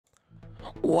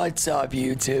What's up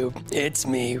YouTube? It's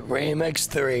me,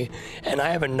 RayMX3, and I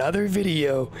have another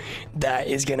video that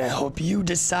is gonna help you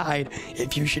decide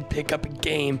if you should pick up a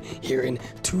game here in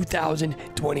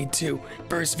 2022.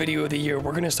 First video of the year,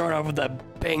 we're gonna start off with a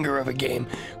banger of a game,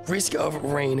 Risk of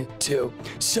Rain 2.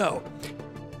 So,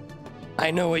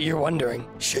 I know what you're wondering.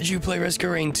 Should you play Risk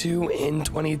of Rain 2 in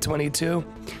 2022?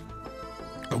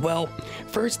 Well,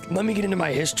 first, let me get into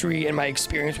my history and my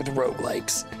experience with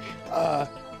roguelikes.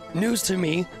 News to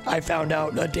me, I found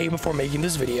out a day before making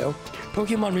this video,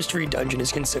 Pokémon Mystery Dungeon is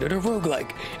considered a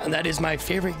roguelike, and that is my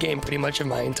favorite game pretty much of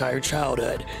my entire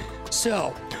childhood.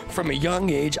 So, from a young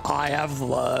age, I have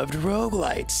loved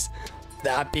roguelites.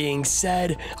 That being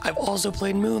said, I've also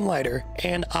played Moonlighter,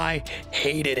 and I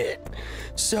hated it.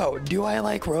 So, do I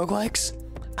like roguelikes?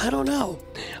 I don't know.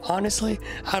 Honestly,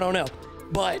 I don't know.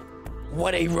 But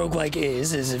what a roguelike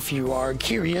is if you are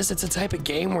curious, it's a type of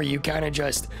game where you kind of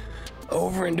just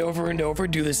over and over and over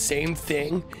do the same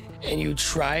thing and you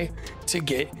try to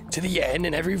get to the end,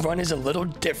 and every run is a little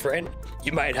different.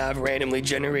 You might have randomly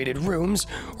generated rooms,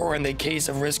 or in the case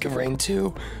of Risk of Rain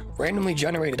 2, randomly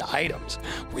generated items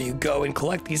where you go and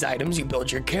collect these items, you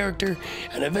build your character,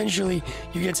 and eventually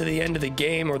you get to the end of the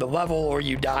game or the level, or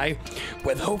you die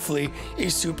with hopefully a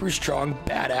super strong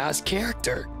badass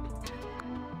character.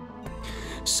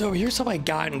 So here's how I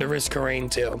got into Risk of Rain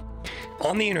 2.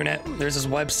 On the internet, there's this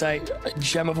website, a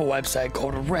gem of a website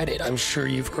called Reddit. I'm sure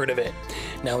you've heard of it.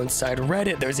 Now inside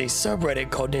Reddit, there's a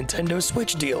subreddit called Nintendo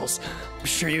Switch Deals. I'm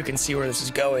sure you can see where this is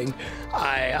going.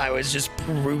 I was just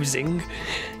perusing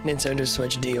Nintendo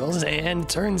Switch Deals, and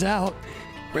turns out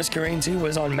Risk of Rain 2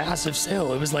 was on massive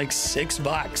sale. It was like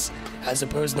 $6 as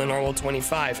opposed to the normal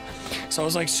 25. So I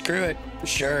was like, screw it.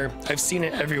 Sure, I've seen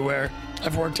it everywhere.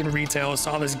 I've worked in retail,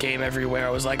 saw this game everywhere. I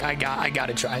was like, I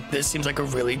gotta try it. This seems like a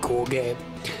really cool game.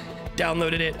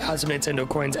 Downloaded it, had some Nintendo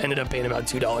coins, ended up paying about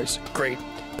 $2. Great,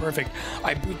 perfect.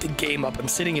 I boot the game up. I'm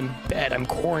sitting in bed. I'm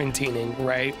quarantining,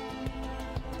 right?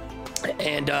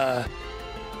 And I'm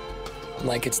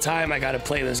like, it's time. I gotta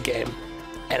play this game.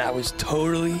 And I was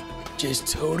totally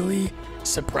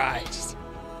surprised.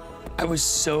 I was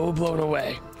so blown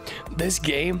away. This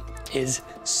game is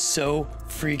so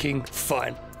freaking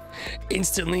fun.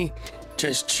 Instantly,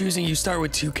 just choosing, you start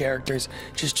with two characters,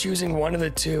 just choosing one of the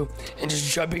two and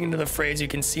just jumping into the phrase. You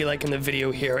can see like in the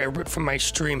video here, I ripped from my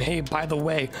stream. Hey, by the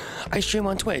way, I stream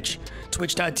on Twitch,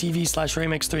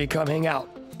 twitch.tv/RayMX3, come hang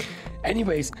out.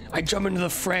 Anyways, I jump into the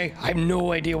fray. I have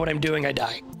no idea what I'm doing. I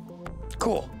die.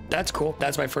 Cool. That's cool.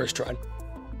 That's my first run.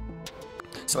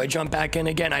 So I jump back in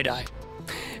again, I die.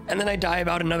 And then I die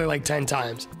about another like 10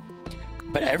 times.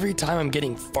 But every time I'm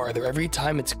getting farther, every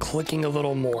time it's clicking a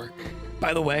little more.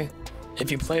 By the way, if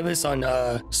you play this on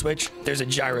Switch, there's a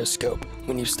gyroscope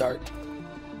when you start.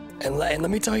 And let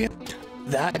me tell you,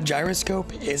 that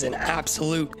gyroscope is an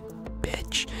absolute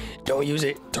bitch. Don't use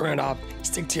it, turn it off,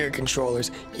 stick to your controllers.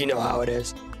 You know how it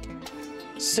is.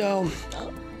 So,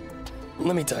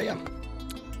 let me tell you,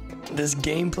 this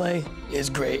gameplay is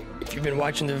great. If you've been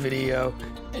watching the video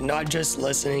and not just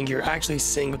listening, you're actually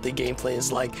seeing what the gameplay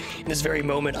is like. In this very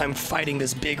moment, I'm fighting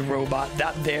this big robot.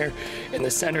 That there in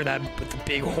the center, that with the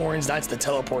big horns, that's the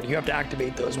teleport. You have to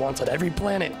activate those once on every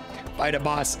planet. Fight a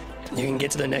boss, and you can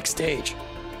get to the next stage.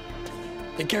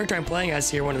 The character I'm playing as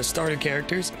here, one of the starter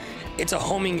characters, it's a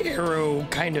homing arrow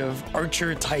kind of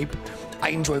archer type. I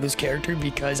enjoy this character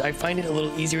because I find it a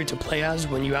little easier to play as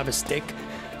when you have a stick.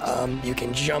 You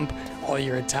can jump, all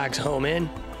your attacks home in.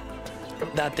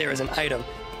 That there is an item.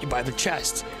 You buy the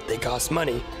chests, they cost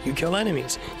money. You kill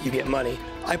enemies, you get money.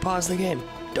 I pause the game,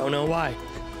 don't know why.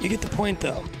 You get the point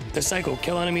though. The cycle,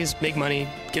 kill enemies, make money,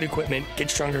 get equipment, get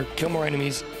stronger, kill more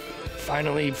enemies,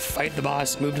 finally fight the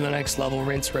boss, move to the next level,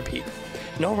 rinse, repeat.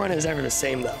 No run is ever the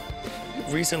same though.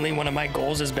 Recently, one of my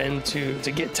goals has been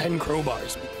to get 10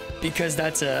 crowbars, because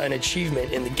that's an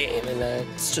achievement in the game, and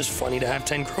it's just funny to have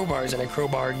 10 crowbars, and a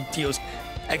crowbar deals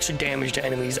extra damage to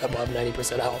enemies above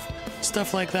 90% health.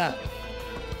 Stuff like that.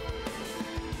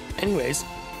 Anyways,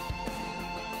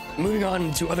 moving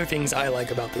on to other things I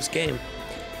like about this game.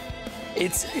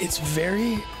 It's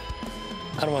very,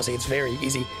 I don't want to say it's very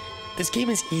easy. This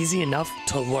game is easy enough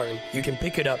to learn. You can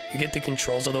pick it up, you get the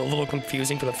controls, although a little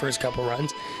confusing for the first couple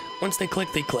runs. Once they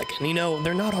click, they click. And you know,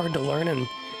 they're not hard to learn, and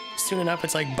soon enough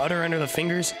it's like butter under the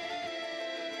fingers,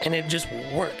 and it just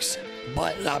works.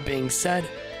 But that being said,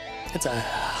 it's a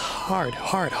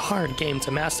hard game to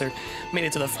master. Made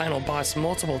it to the final boss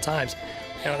multiple times.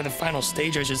 The final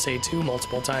stage, I should say, too,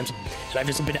 multiple times. And I've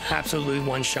just been absolutely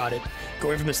one-shotted.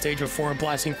 Going from the stage before,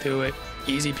 blasting through it,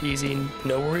 easy peasy,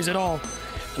 no worries at all.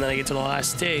 And then I get to the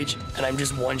last stage, and I'm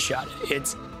just one-shotted.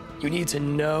 You need to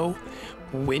know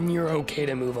when you're okay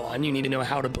to move on. You need to know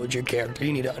how to build your character.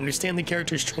 You need to understand the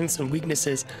character's strengths and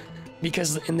weaknesses,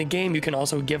 because in the game you can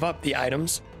also give up the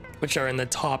items, which are in the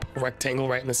top rectangle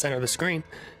right in the center of the screen,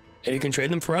 and you can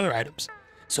trade them for other items.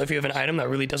 So if you have an item that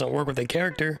really doesn't work with the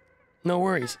character, no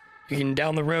worries. You can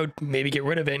down the road maybe get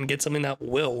rid of it and get something that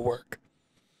will work.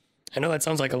 I know that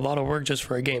sounds like a lot of work just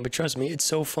for a game, but trust me, it's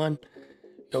so fun.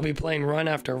 You'll be playing run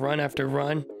after run after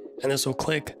run, and this will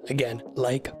click again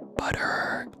like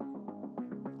butter.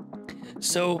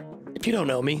 So if you don't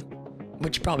know me,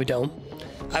 which you probably don't,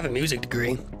 I have a music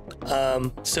degree.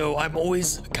 So I'm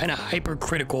always kind of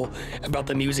hypercritical about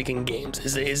the music in games.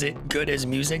 Is it good as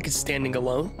music standing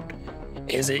alone?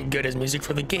 Is it good as music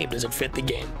for the game? Does it fit the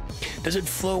game? Does it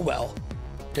flow well?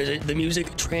 Does the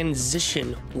music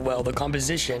transition well? The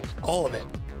composition, all of it.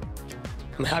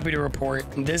 I'm happy to report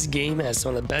this game has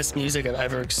some of the best music I've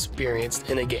ever experienced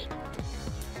in a game.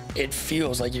 It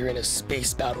feels like you're in a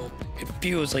space battle. It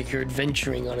feels like you're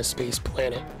adventuring on a space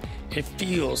planet. It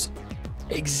feels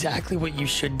exactly what you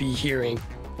should be hearing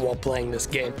while playing this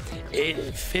game. It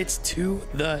fits to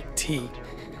the T.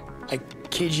 I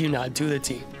kid you not, to the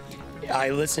T.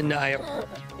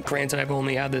 Granted, I've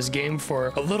only had this game for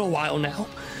a little while now,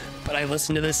 but I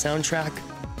listen to this soundtrack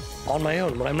on my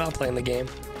own when I'm not playing the game.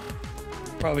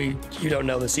 Probably you don't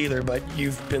know this either, but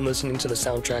you've been listening to the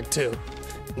soundtrack too.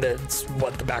 That's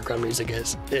what the background music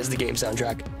is the game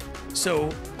soundtrack. So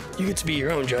you get to be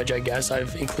your own judge, I guess.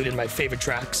 I've included my favorite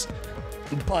tracks,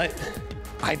 but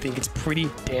I think it's pretty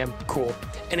damn cool,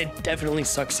 and it definitely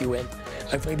sucks you in.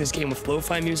 I've played this game with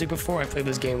lo-fi music before. I've played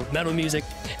this game with metal music,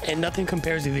 and nothing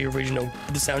compares to the original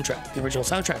soundtrack. The original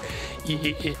soundtrack,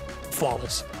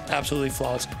 flawless, absolutely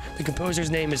flawless. The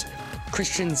composer's name is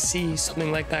Christian C,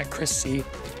 something like that, Chris C.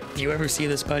 If you ever see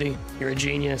this, buddy, you're a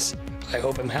genius. I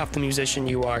hope I'm half the musician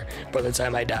you are by the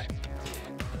time I die.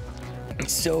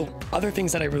 So, other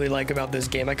things that I really like about this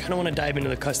game, I kind of want to dive into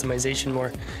the customization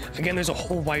more. Again, there's a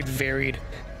whole wide varied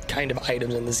kind of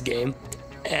items in this game.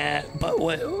 But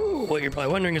what you're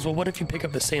probably wondering is, well, what if you pick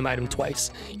up the same item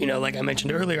twice? You know, like I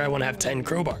mentioned earlier, I want to have 10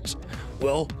 crowbars.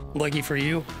 Well, lucky for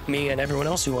you, me, and everyone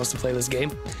else who wants to play this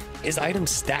game, is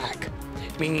items stack.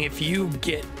 Meaning if you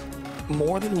get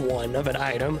more than one of an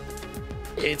item,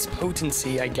 its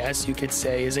potency, I guess you could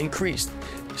say, is increased.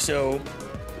 So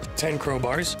 10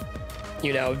 crowbars,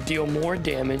 you know, deal more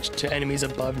damage to enemies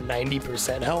above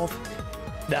 90% health.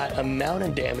 That amount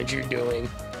of damage you're doing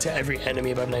to every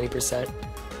enemy above 90%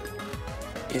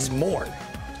 is more.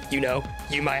 You know,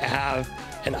 you might have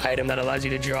an item that allows you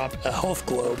to drop a health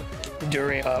globe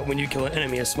during when you kill an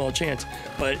enemy, a small chance.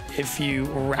 But if you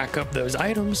rack up those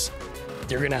items,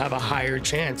 you're gonna have a higher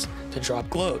chance to drop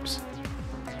globes.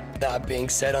 That being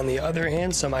said, on the other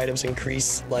hand, some items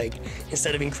increase, like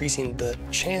instead of increasing the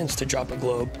chance to drop a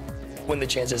globe, when the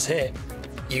chance is hit,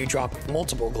 you drop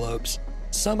multiple globes.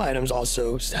 Some items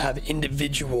also have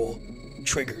individual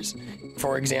triggers.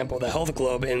 For example, the health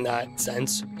globe, in that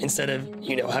sense, instead of,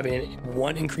 you know, having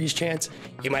one increased chance,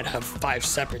 you might have 5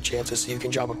 separate chances, so you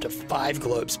can drop up to 5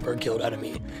 globes per killed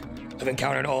enemy. I've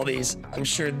encountered all these. I'm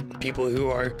sure people who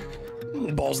are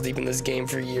balls deep in this game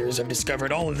for years have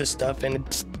discovered all of this stuff, and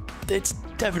it's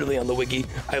definitely on the wiki.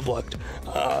 I've looked,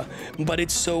 but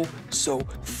it's so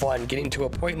fun getting to a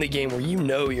point in the game where you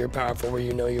know you're powerful, where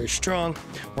you know you're strong,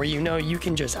 where you know you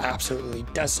can just absolutely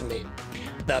decimate.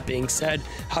 That being said,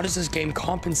 how does this game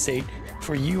compensate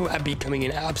for you at becoming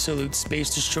an absolute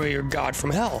space destroyer god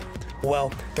from hell?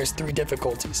 Well, there's 3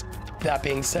 difficulties. That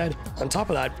being said, on top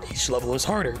of that, each level is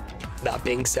harder. That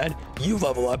being said, you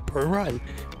level up per run.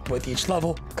 With each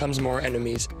level comes more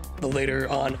enemies. The later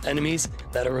on enemies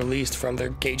that are released from their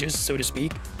cages, so to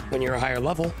speak, when you're a higher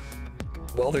level,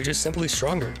 well, they're just simply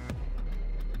stronger.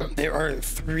 There are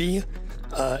 3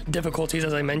 difficulties,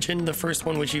 as I mentioned. The first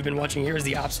one, which you've been watching here, is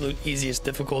the absolute easiest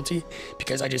difficulty,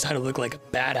 because I just had to look like a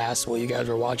badass while you guys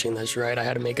were watching this, right? I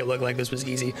had to make it look like this was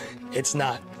easy. It's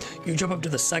not. You jump up to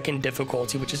the second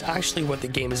difficulty, which is actually what the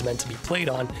game is meant to be played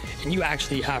on, and you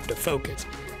actually have to focus.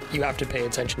 You have to pay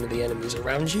attention to the enemies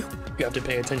around you. You have to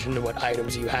pay attention to what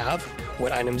items you have,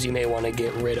 what items you may want to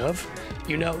get rid of.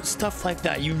 You know, stuff like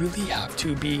that. You really have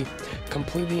to be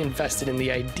completely invested in the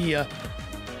idea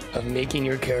of making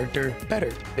your character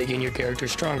better, making your character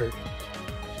stronger.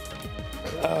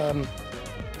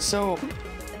 So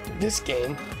this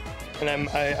game, and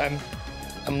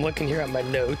I'm looking here at my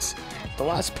notes. The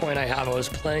last point I have, I was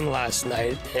playing last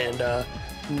night, and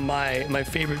my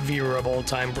favorite viewer of all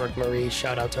time, Brooke Marie,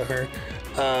 shout out to her.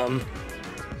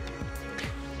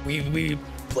 We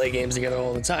play games together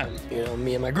all the time, you know,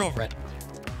 me and my girlfriend.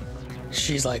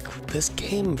 She's like, this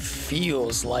game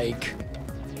feels like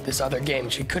this other game.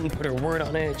 She couldn't put her word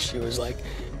on it. She was like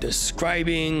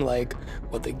describing like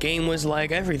what the game was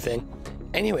like, everything.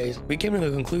 Anyways, we came to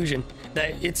the conclusion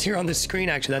that it's here on the screen.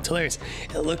 Actually, that's hilarious.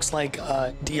 It looks like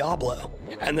Diablo,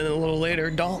 and then a little later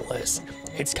Dauntless.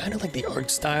 It's kind of like the art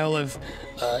style of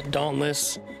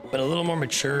Dauntless, but a little more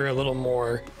mature, a little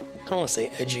more, I don't want to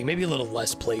say edgy, maybe a little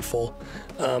less playful.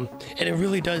 And it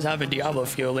really does have a Diablo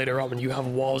feel later on when you have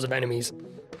walls of enemies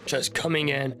just coming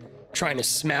in, trying to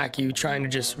smack you, trying to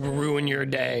just ruin your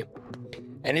day.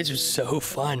 And it's just so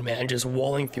fun, man, just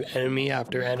walling through enemy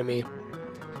after enemy.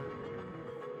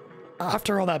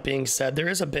 After all that being said, there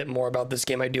is a bit more about this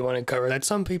game I do want to cover that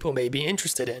some people may be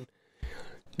interested in.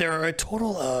 There are a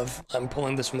total of, I'm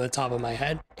pulling this from the top of my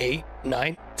head, 8,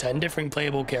 9, 10 different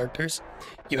playable characters.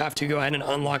 You have to go ahead and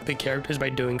unlock the characters by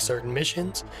doing certain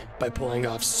missions, by pulling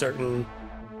off certain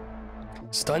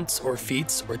stunts or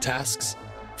feats or tasks.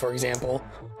 For example,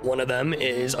 one of them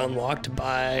is unlocked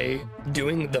by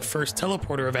doing the first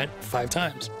teleporter event 5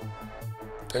 times.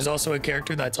 There's also a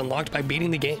character that's unlocked by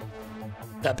beating the game.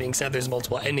 That being said, there's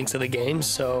multiple endings to the game,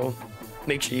 so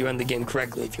make sure you end the game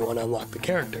correctly if you want to unlock the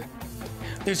character.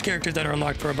 There's characters that are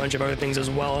unlocked for a bunch of other things as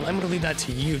well, and I'm going to leave that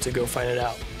to you to go find it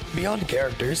out. Beyond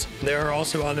characters, there are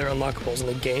also other unlockables in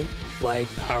the game,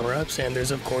 like power-ups, and there's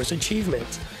of course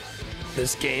achievements.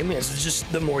 This game is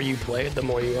just the more you play it, the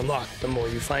more you unlock, the more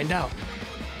you find out.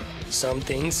 Some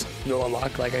things you'll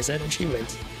unlock, like I said,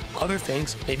 achievements. Other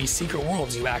things, maybe secret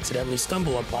worlds you accidentally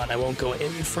stumble upon. I won't go any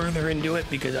further into it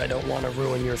because I don't want to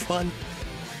ruin your fun.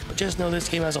 But just know this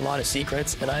game has a lot of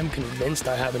secrets, and I'm convinced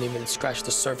I haven't even scratched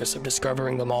the surface of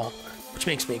discovering them all, which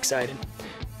makes me excited.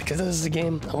 Because this is a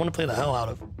game I want to play the hell out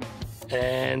of.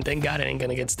 And thank God it ain't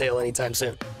gonna get stale anytime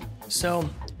soon. So,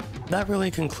 that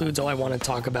really concludes all I want to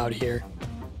talk about here.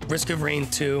 Risk of Rain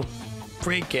 2,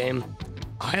 great game.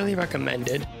 Highly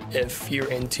recommended if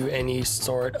you're into any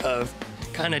sort of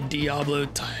kind of Diablo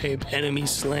type enemy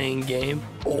slaying game,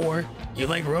 or you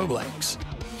like roguelikes.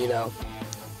 You know,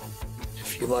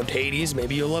 if you loved Hades,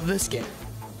 maybe you'll love this game.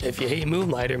 If you hate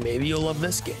Moonlighter, maybe you'll love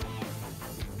this game.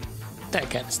 That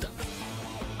kind of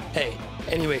stuff. Hey,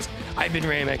 anyways, I've been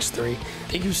RamX3.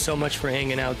 Thank you so much for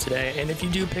hanging out today, and if you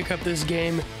do pick up this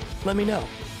game, let me know.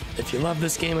 If you love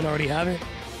this game and already have it,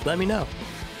 let me know.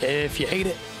 If you hate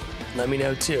it, let me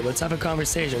know too. Let's have a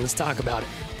conversation. Let's talk about it.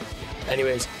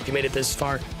 Anyways, if you made it this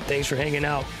far, thanks for hanging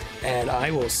out, and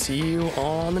I will see you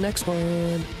on the next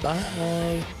one.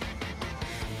 Bye.